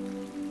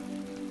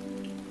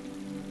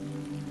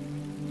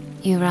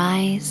 You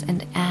rise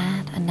and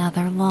add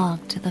another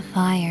log to the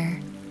fire.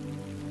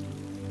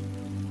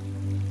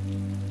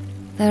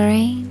 The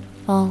rain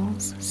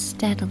falls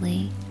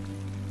steadily.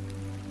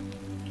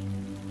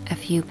 A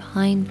few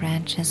pine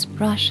branches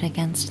brush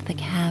against the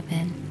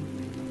cabin,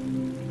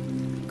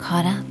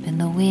 caught up in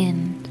the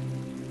wind,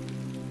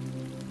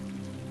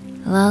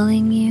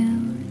 lulling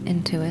you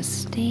into a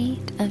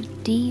state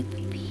of deep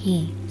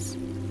peace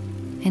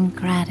and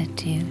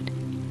gratitude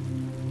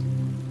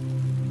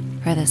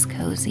for this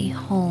cozy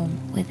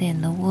home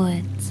within the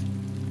woods.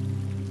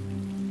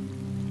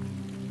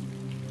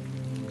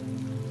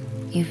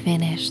 You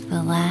finish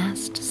the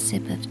last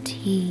sip of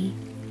tea,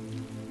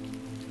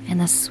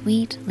 and the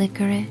sweet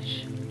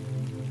licorice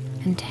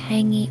and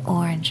tangy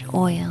orange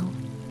oil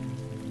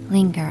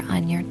linger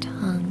on your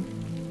tongue.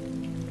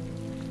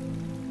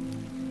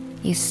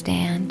 You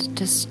stand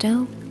to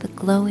stoke the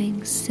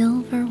glowing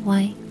silver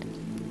white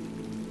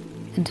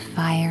and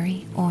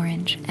fiery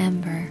orange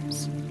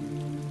embers.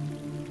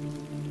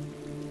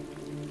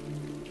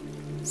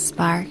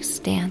 Sparks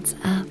dance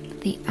up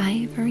the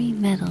ivory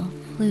metal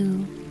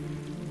flue.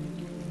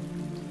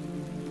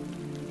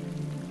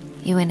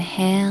 You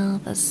inhale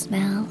the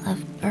smell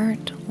of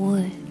burnt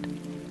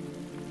wood,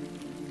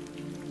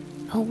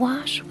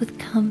 awash with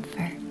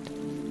comfort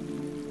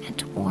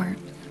and warmth.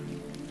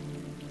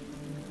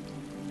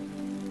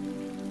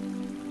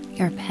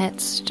 Your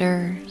pet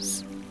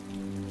stirs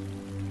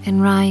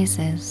and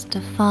rises to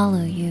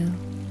follow you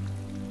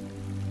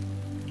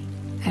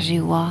as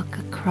you walk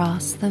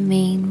across the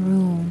main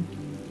room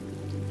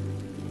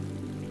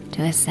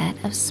to a set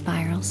of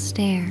spiral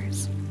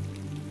stairs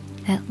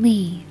that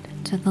lead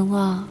to the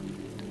loft.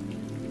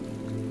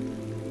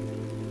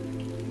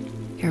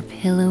 Your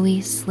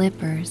pillowy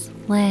slippers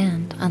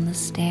land on the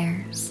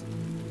stairs,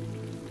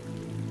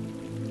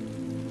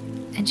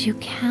 and you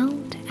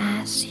count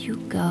as you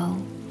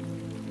go,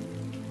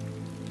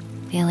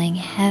 feeling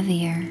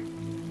heavier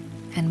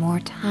and more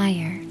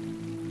tired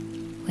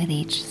with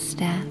each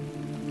step.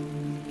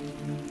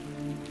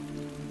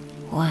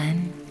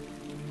 1,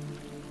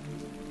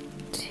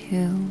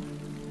 2,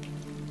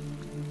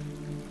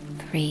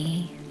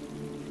 3,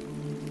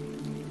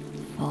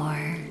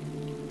 4,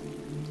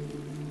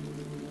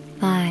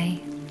 5,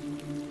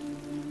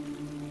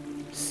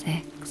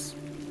 6.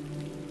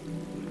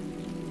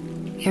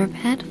 Your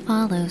pet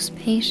follows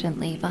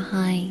patiently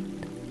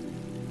behind.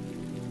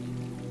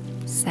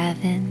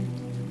 7,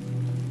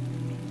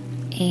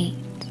 8,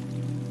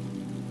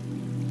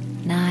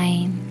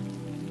 9,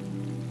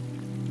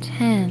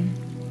 10,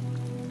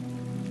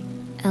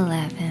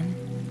 11,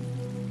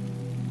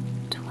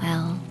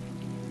 12.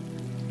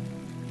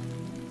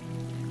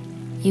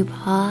 You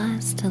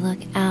pause to look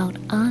out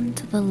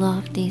onto the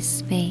lofty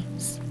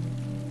space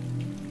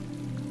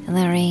and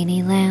the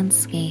rainy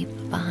landscape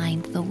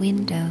behind the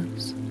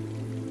windows.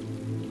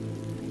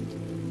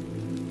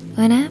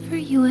 Whenever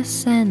you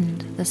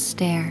ascend the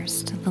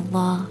stairs to the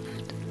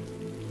loft,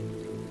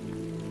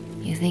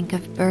 you think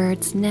of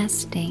birds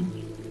nesting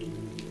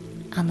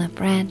on the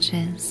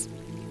branches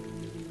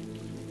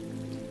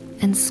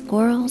and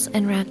squirrels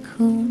and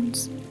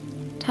raccoons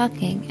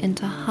tucking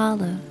into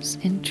hollows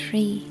in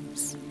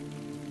trees.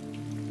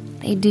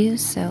 They do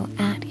so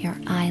at your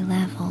eye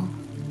level.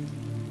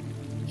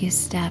 You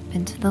step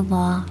into the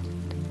loft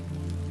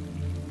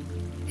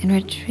and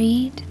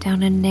retreat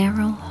down a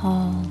narrow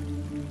hall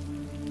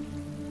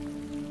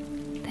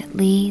that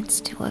leads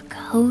to a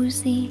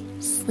cozy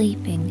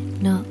sleeping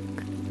nook.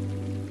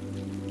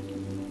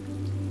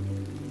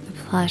 The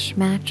plush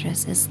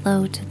mattress is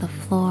low to the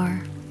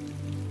floor,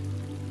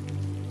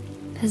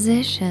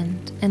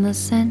 positioned in the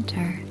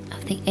center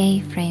of the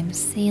A-frame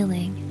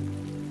ceiling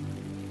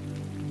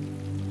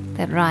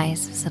that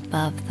rises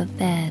above the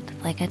bed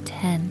like a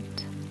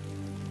tent.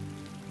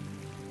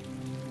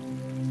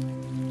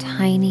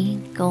 Tiny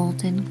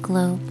golden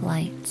globe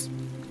lights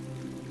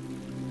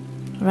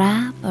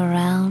wrap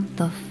around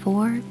the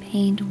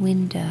 4-paned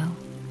window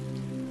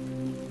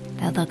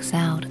that looks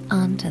out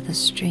onto the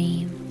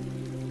stream.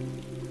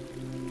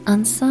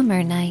 On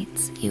summer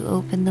nights, you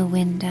open the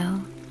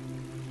window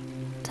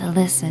to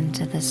listen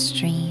to the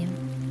stream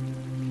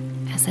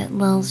as it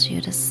lulls you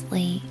to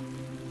sleep.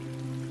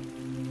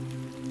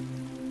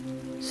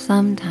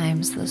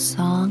 Sometimes the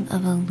song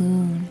of a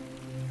loon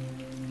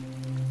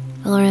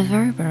will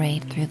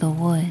reverberate through the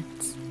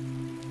woods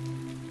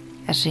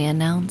as she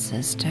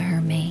announces to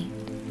her mate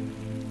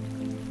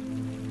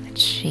that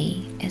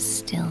she is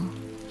still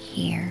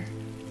here.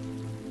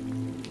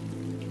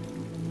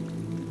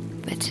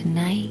 But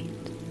tonight,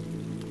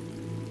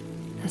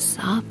 the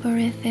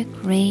soporific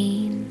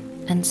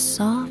rain and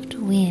soft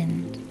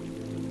wind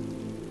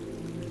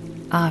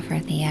offer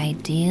the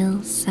ideal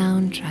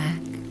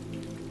soundtrack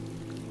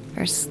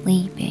for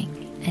sleeping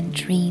and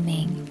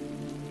dreaming.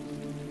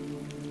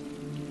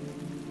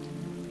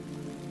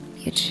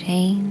 You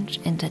change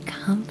into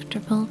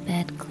comfortable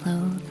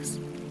bedclothes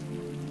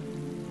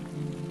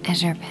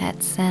as your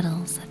pet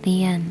settles at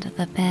the end of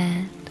the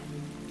bed.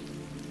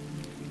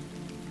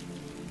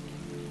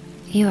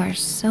 You are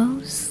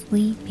so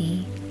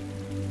sleepy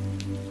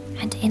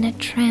and in a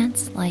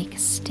trance-like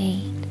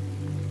state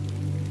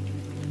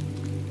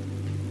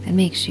that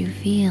makes you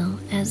feel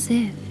as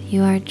if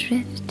you are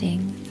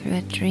drifting through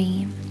a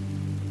dream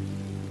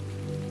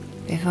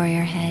before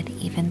your head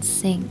even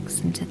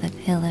sinks into the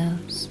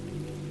pillows.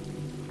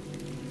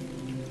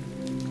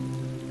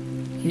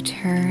 You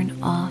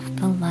turn off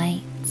the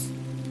lights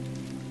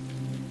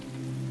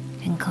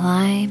and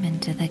climb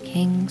into the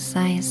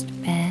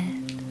king-sized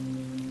bed.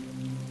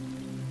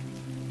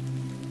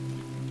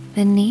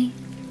 Beneath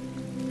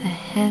the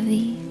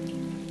heavy,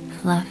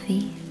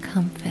 fluffy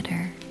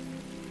comforter,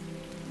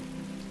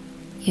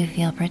 you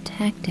feel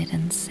protected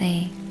and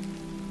safe.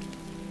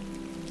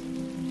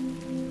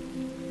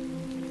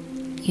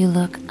 You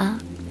look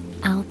up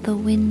out the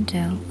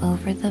window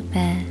over the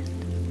bed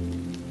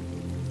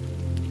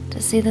to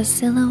see the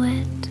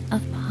silhouette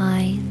of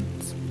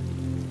pines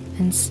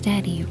and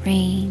steady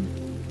rain.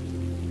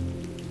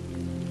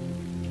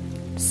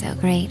 So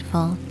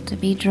grateful to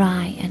be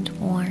dry and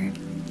warm.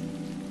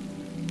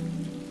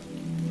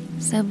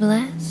 So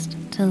blessed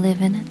to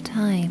live in a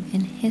time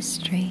in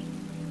history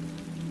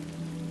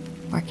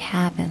where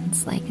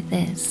cabins like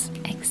this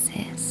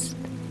exist.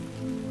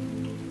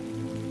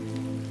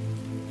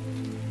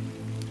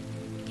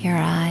 Your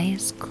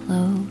eyes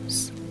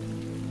close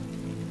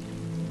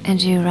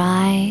and you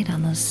ride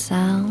on the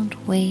sound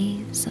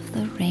waves of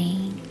the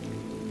rain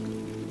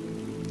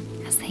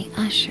as they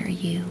usher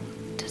you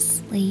to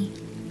sleep.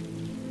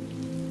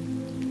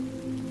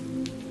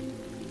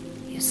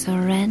 You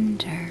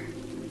surrender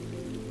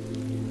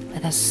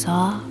with a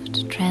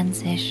soft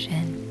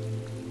transition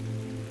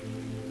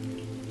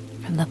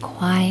from the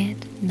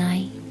quiet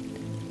night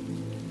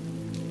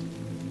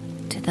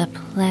to the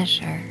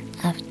pleasure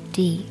of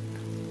deep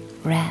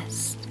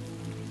rest.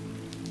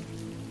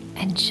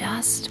 And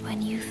just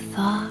when you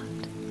thought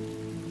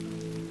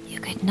you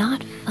could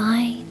not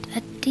find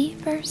a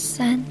deeper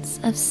sense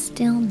of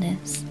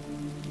stillness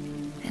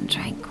and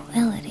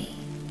tranquility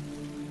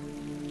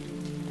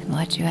than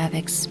what you have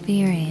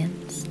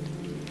experienced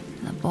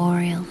in the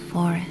boreal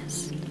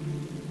forest,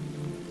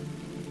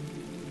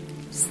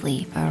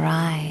 sleep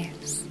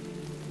arrives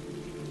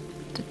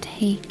to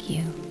take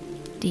you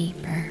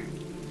deeper,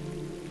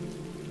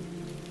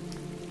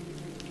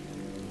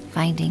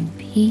 finding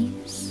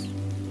peace,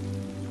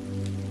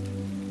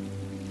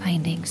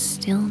 finding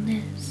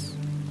stillness,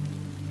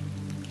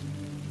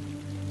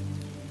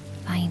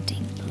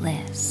 finding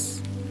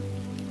bliss,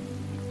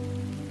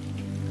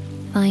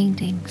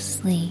 finding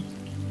sleep.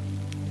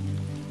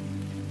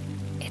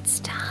 It's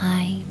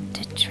time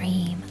to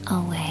dream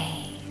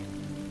away.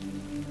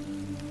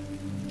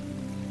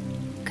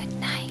 Good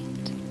night.